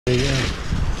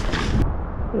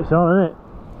It's on, isn't it?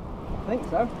 I think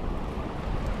so.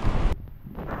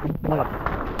 It's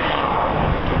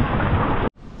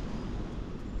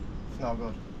not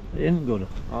good. It isn't good.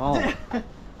 Oh.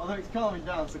 Although it's calming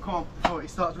down, so come on before it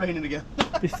starts raining again.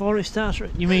 Before it starts,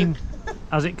 you mean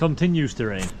as it continues to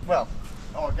rain? Well,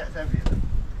 it gets heavier then.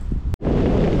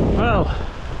 Well,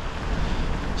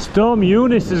 Storm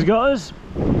Eunice has got us.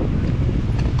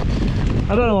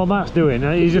 I don't know what Matt's doing,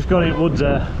 he's just gone in woods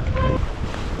there.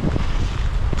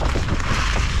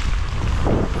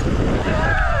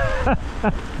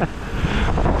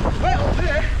 Wet up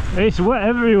here! It's wet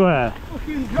everywhere.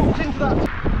 Fucking dropped into that.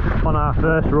 On our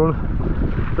first run.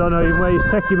 Don't know even where he's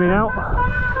taking me now.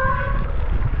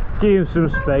 Give him some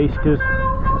space because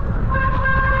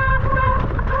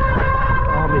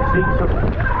my seat's up.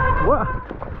 What?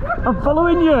 I'm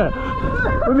following you!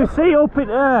 With my seat up in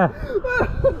there!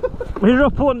 We're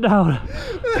up and down.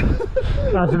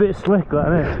 That's a bit slick, that,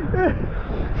 isn't it?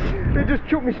 It just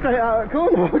chucked me straight out of the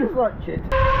corner. I was just like, shit.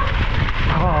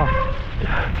 Oh.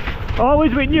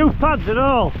 Always with new pads and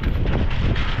all.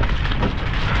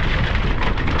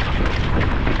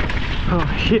 Oh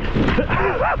shit.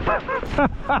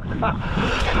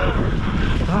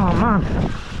 Oh man.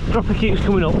 Dropper keeps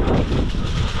coming up.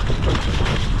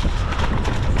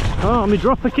 Oh, my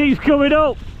dropper keeps coming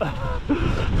up.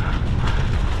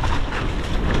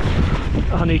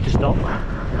 I need to stop.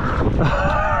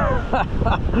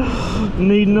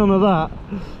 Need none of that.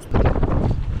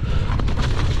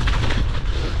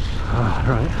 Ah,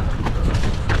 right.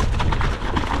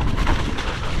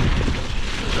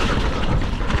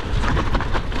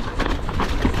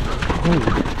 Ooh.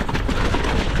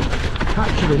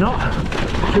 Actually not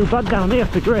too bad down here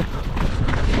for grip.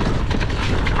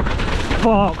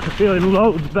 Fuck, I'm feeling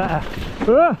loads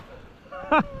better.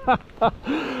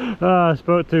 Ah, I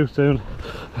spoke too soon.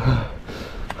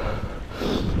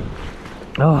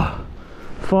 Oh,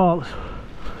 forks.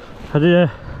 I did a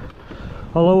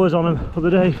lowers on them the other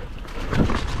day.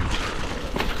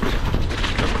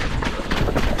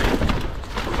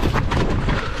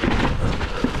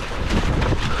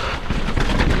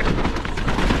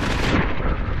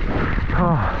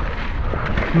 Oh,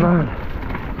 man.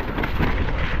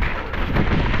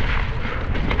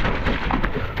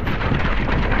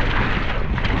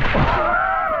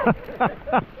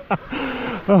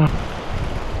 Oh.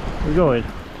 We're going.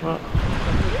 What?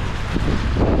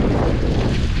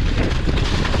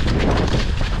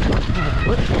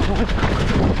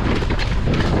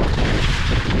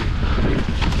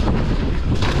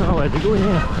 Oh, where's it going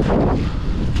here?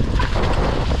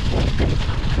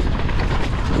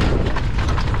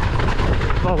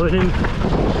 Following him.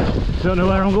 Don't know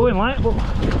where I'm going, like, but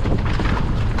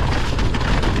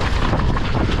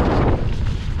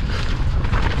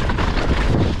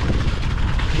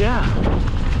yeah.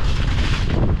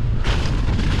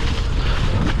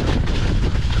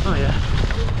 Oh yeah.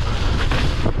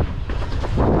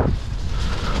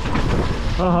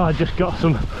 Oh, I just got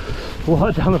some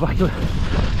water down the back of the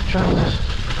trousers.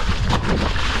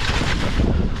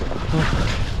 Oh.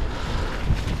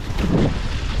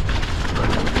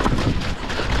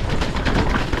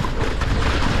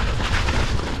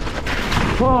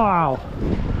 Wow.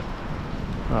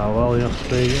 Oh well, you have to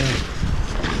be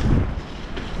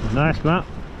nice, Matt.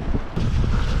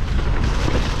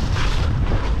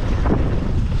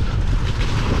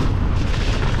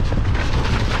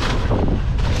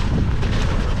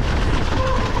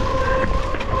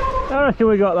 I reckon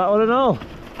we got that one and all.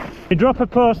 The dropper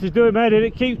post is doing made it,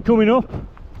 it keeps coming up.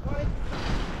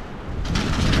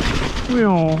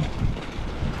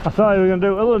 I thought we were going to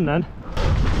do it other then.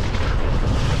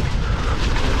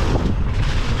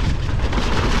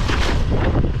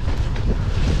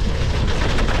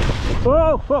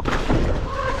 Oh fuck!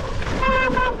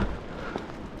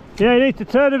 Yeah, you need to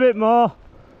turn a bit more.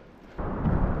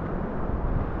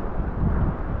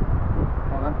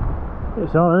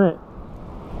 It's on, isn't it?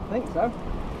 I think so.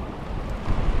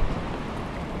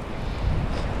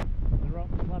 The rock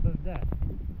slab of death.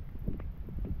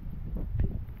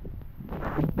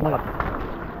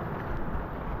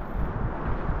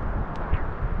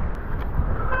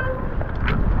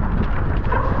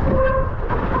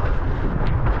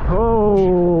 Oh!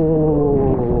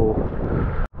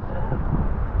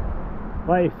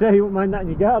 Like you say, you wouldn't mind that in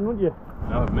your garden, wouldn't you?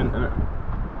 No, it's mint, isn't it?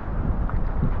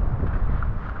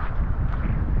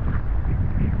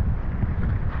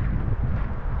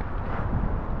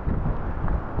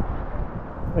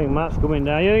 I think Matt's coming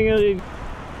down. You think he'll...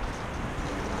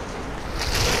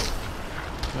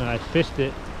 Oh, I fist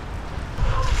it.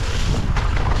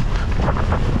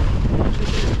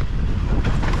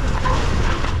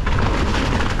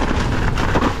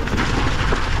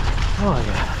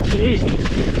 It is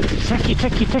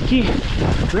techie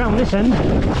round this end.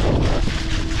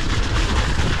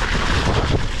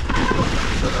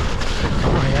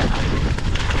 Oh yeah.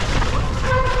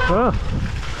 Oh.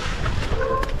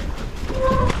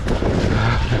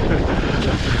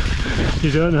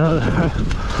 You don't know that.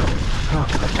 Oh,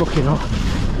 fucking hell.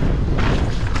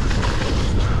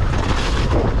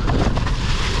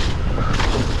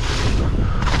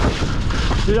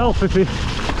 It'd help if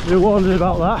you warned us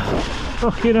about that.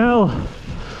 Fucking hell.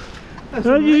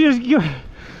 You just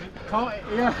Caught it,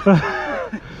 yeah.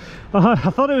 I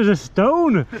thought it was a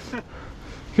stone.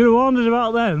 Could have warned us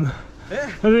about them.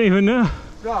 Yeah. I didn't even know.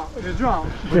 Right, with a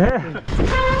drown. Yeah.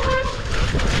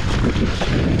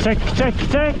 Take.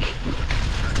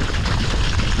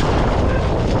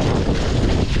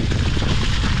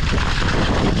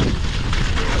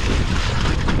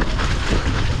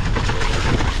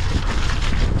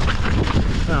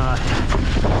 Alright.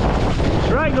 It's a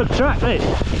right good track this.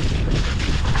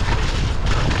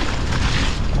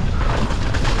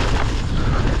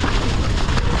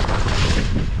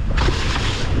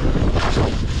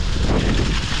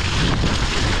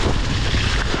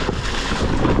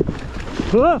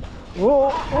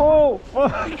 Oh,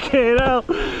 fucking hell.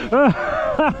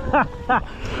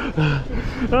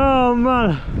 Oh man,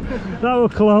 that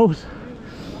was close.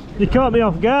 You caught me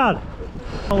off guard.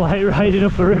 I like riding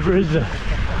up a river, is there?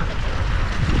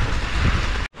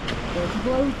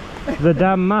 The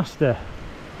Dam Master.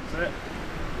 That's it.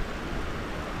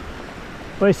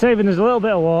 Well, he's saving us a little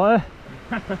bit of water.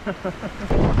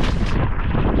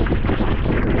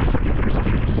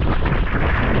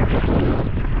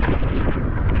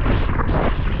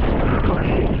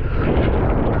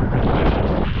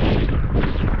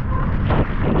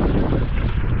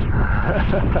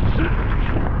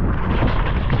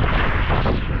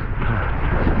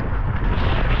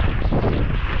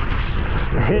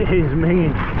 It is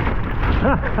minging.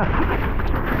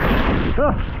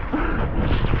 Oh.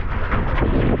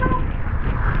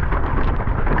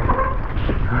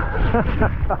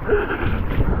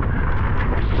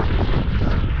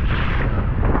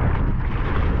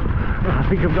 I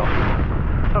think I've got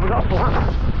a flat.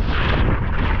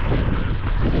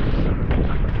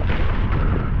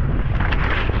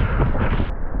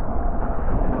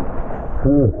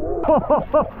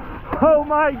 Oh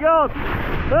my god!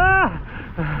 Ah!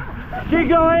 Keep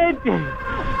going!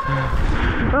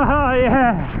 Oh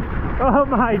yeah! Oh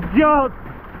my god!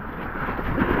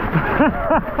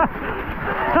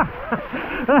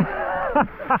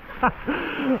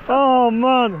 Oh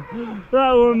man,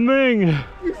 that was ming!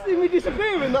 You see me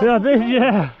disappearing? Yeah, I did,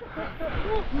 yeah!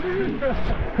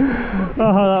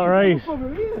 Oh, that race!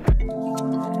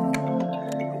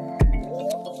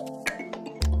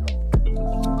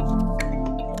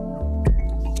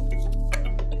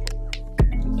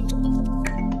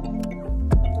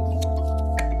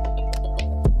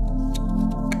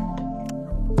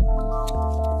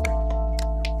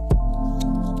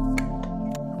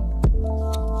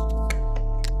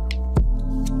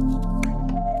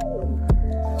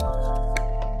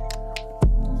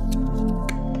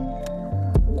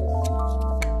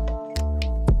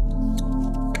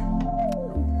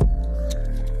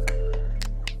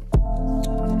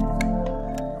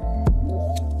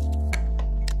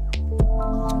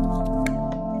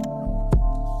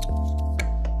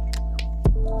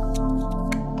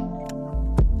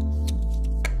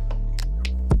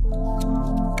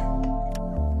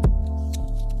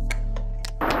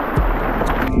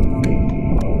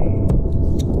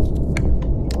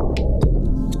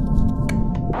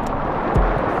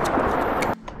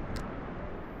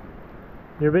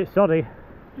 You're a bit soddy.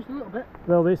 Just a little bit. A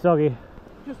little bit soggy.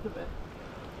 Just a bit.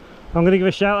 I'm going to give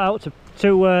a shout out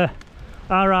to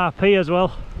RRP as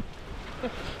well.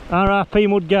 RRP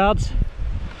Mudguards.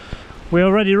 We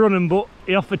already run them, but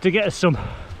he offered to get us some.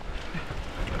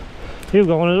 You've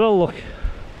got one as well, look.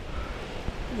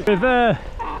 With oh, a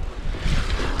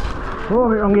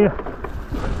bit wrong here.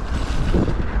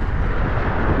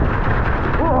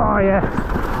 Oh yeah.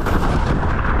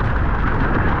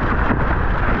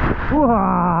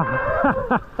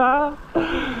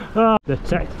 Oh, the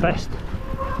Tech Fest.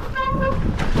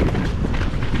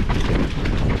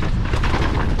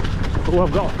 Oh,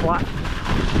 I've got a flat.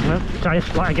 Tyre's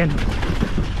flat again.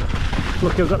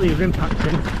 Look, I've got these impacts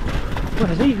in.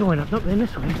 Where's he going? I've not been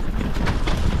this way.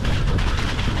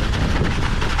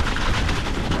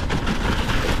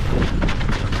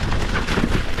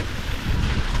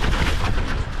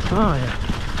 Oh yeah.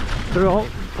 They're all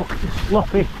fucking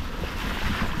sloppy.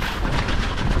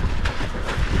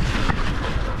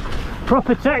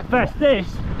 Proper Tech Fest this.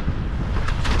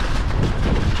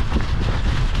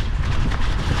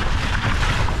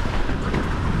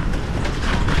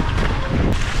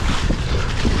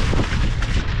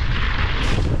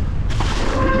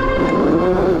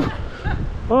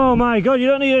 my god, you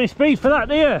don't need any speed for that,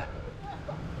 do you?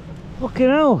 Fucking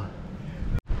hell.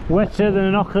 Wetter than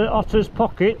an otter's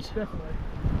pocket.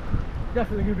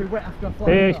 Definitely going to be wet after I fly.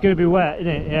 Yeah, it's going to be wet,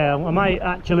 isn't it? Yeah, I might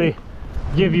actually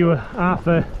give you a half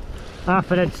a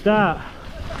head start.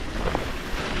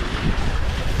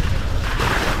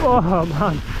 Oh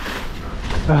man.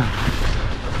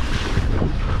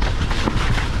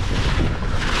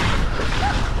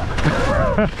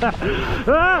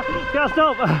 Ah, can't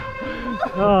stop.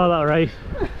 Oh, that race.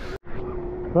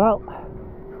 Well,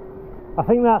 I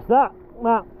think that's that,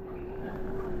 Matt.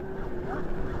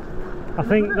 I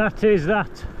think that is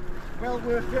that. Well,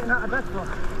 we're getting out of bed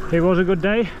for. It was a good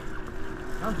day.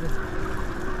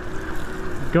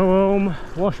 Go home,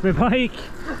 wash my bike,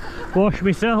 wash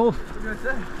myself,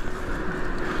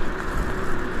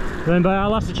 then buy our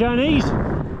last of Chinese.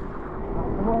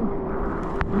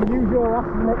 You use your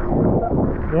last next.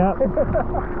 Yeah.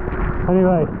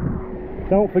 Anyway,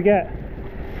 don't forget.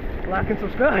 Like and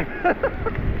subscribe.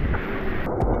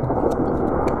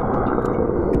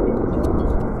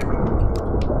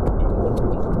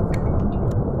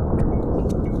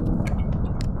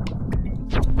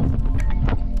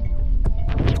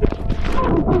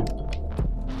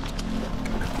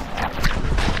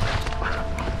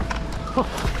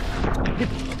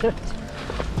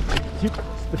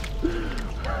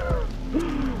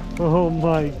 Oh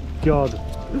my god,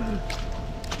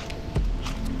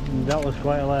 that was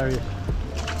quite hilarious.